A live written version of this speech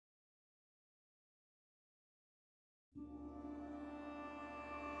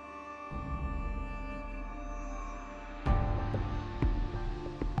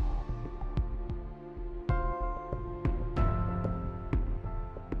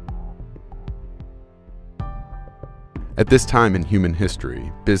At this time in human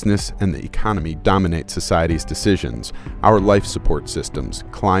history, business and the economy dominate society's decisions. Our life support systems,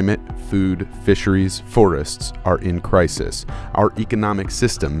 climate, food, fisheries, forests are in crisis. Our economic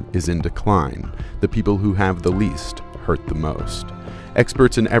system is in decline. The people who have the least hurt the most.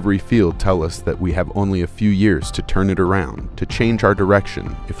 Experts in every field tell us that we have only a few years to turn it around, to change our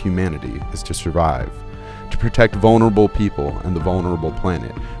direction if humanity is to survive. To protect vulnerable people and the vulnerable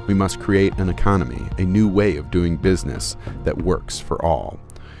planet, we must create an economy, a new way of doing business that works for all.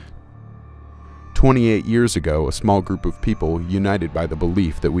 28 years ago, a small group of people, united by the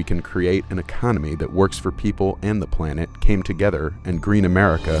belief that we can create an economy that works for people and the planet, came together, and Green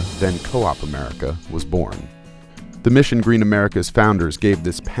America, then Co-op America, was born. The mission Green America's founders gave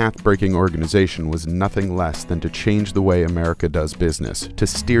this path-breaking organization was nothing less than to change the way America does business, to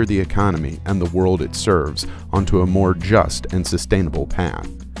steer the economy and the world it serves onto a more just and sustainable path.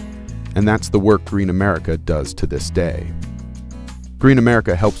 And that's the work Green America does to this day. Green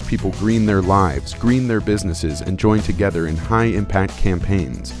America helps people green their lives, green their businesses, and join together in high-impact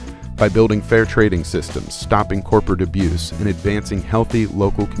campaigns. By building fair trading systems, stopping corporate abuse, and advancing healthy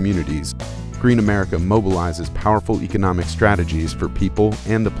local communities, Green America mobilizes powerful economic strategies for people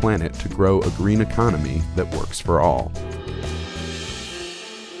and the planet to grow a green economy that works for all.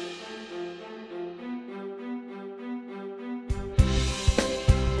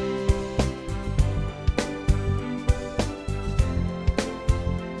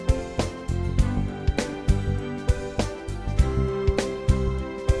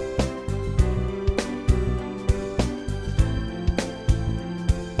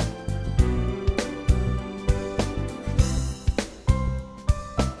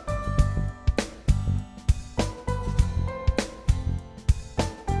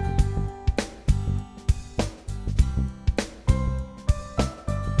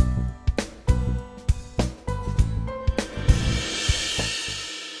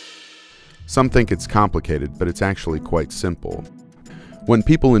 Some think it's complicated, but it's actually quite simple. When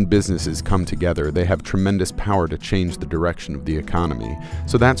people and businesses come together, they have tremendous power to change the direction of the economy.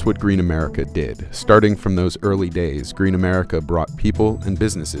 So that's what Green America did. Starting from those early days, Green America brought people and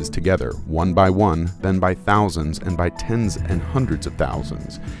businesses together, one by one, then by thousands, and by tens and hundreds of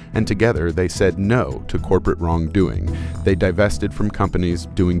thousands. And together they said no to corporate wrongdoing. They divested from companies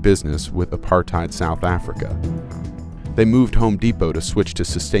doing business with apartheid South Africa. They moved Home Depot to switch to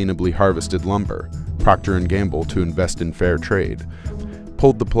sustainably harvested lumber, Procter & Gamble to invest in fair trade,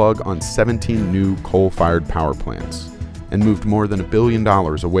 pulled the plug on 17 new coal-fired power plants, and moved more than $1 billion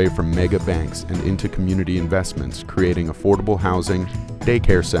away from mega banks and into community investments, creating affordable housing,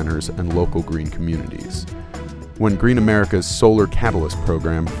 daycare centers, and local green communities. When Green America's Solar Catalyst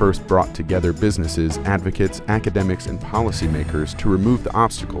program first brought together businesses, advocates, academics, and policymakers to remove the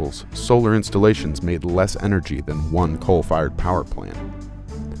obstacles, solar installations made less energy than one coal-fired power plant.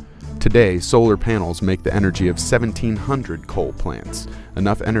 Today, solar panels make the energy of 1,700 coal plants,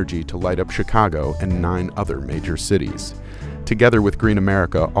 enough energy to light up Chicago and 9 other major cities. Together with Green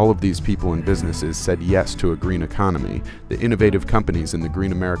America, all of these people and businesses said yes to a green economy. The innovative companies in the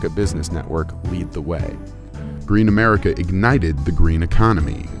Green America Business Network lead the way. Green America ignited the green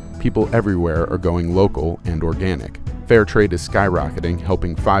economy. People everywhere are going local and organic. Fair trade is skyrocketing,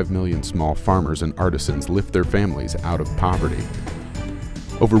 helping 5 million small farmers and artisans lift their families out of poverty.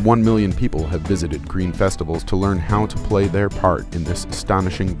 Over 1 million people have visited green festivals to learn how to play their part in this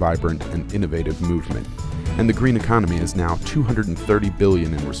astonishing, vibrant, and innovative movement. And the green economy is now $230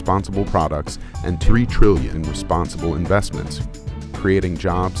 billion in responsible products and $3 trillion in responsible investments, creating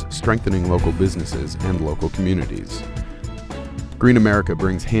jobs, strengthening local businesses and local communities. Green America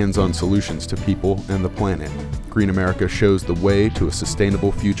brings hands-on solutions to people and the planet. Green America shows the way to a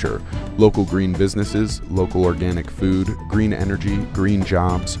sustainable future. Local green businesses, local organic food, green energy, green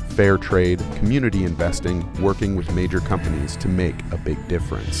jobs, fair trade, community investing, working with major companies to make a big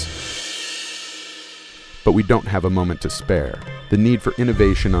difference. But we don't have a moment to spare. The need for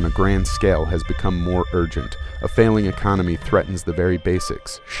innovation on a grand scale has become more urgent. A failing economy threatens the very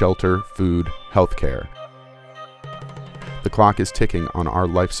basics: shelter, food, healthcare. The clock is ticking on our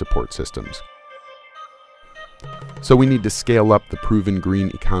life support systems. So we need to scale up the proven green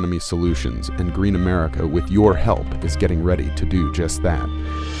economy solutions, and Green America, with your help, is getting ready to do just that.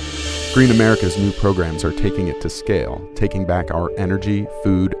 Green America's new programs are taking it to scale, taking back our energy,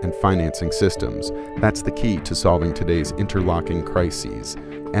 food, and financing systems. That's the key to solving today's interlocking crises.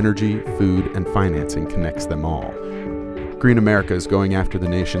 Energy, food, and financing connects them all. Green America is going after the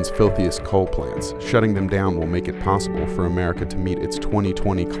nation's filthiest coal plants. Shutting them down will make it possible for America to meet its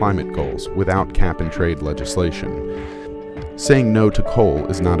 2020 climate goals without cap-and-trade legislation. Saying no to coal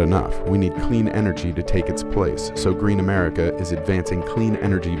is not enough. We need clean energy to take its place, so Green America is advancing clean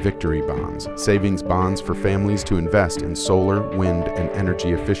energy victory bonds, savings bonds for families to invest in solar, wind, and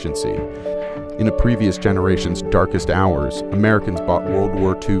energy efficiency. In a previous generation's darkest hours, Americans bought World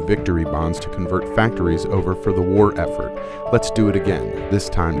War II victory bonds to convert factories over for the war effort. Let's do it again, this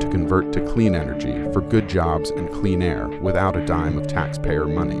time to convert to clean energy for good jobs and clean air without a dime of taxpayer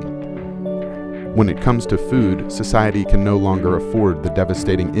money. When it comes to food, society can no longer afford the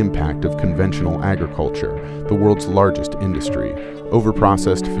devastating impact of conventional agriculture, the world's largest industry.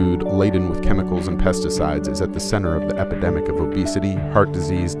 Overprocessed food laden with chemicals and pesticides is at the center of the epidemic of obesity, heart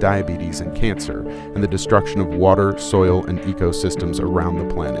disease, diabetes, and cancer, and the destruction of water, soil, and ecosystems around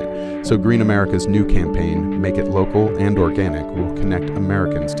the planet. So Green America's new campaign, Make It Local and Organic, will connect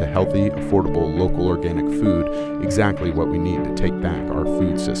Americans to healthy, affordable, local organic food, exactly what we need to take back our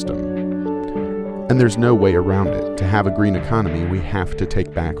food system. And there's no way around it. To have a green economy, we have to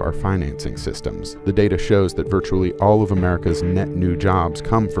take back our financing systems. The data shows that virtually all of America's net new jobs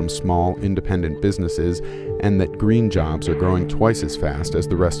come from small, independent businesses, and that green jobs are growing twice as fast as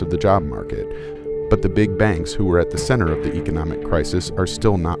the rest of the job market. But the big banks, who were at the center of the economic crisis, are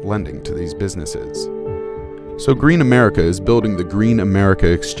still not lending to these businesses. So Green America is building the Green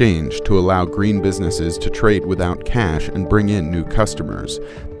America Exchange to allow green businesses to trade without cash and bring in new customers.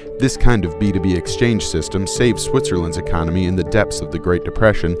 This kind of B2B exchange system saved Switzerland's economy in the depths of the Great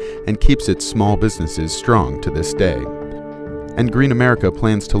Depression and keeps its small businesses strong to this day. And Green America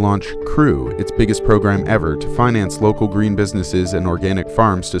plans to launch CREW, its biggest program ever, to finance local green businesses and organic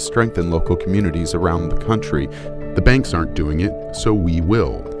farms to strengthen local communities around the country. The banks aren't doing it, so we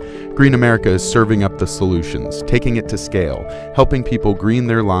will. Green America is serving up the solutions, taking it to scale, helping people green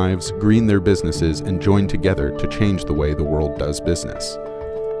their lives, green their businesses, and join together to change the way the world does business.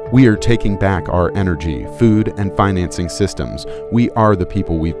 We are taking back our energy, food, and financing systems. We are the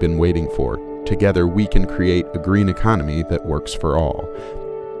people we've been waiting for. Together, we can create a green economy that works for all.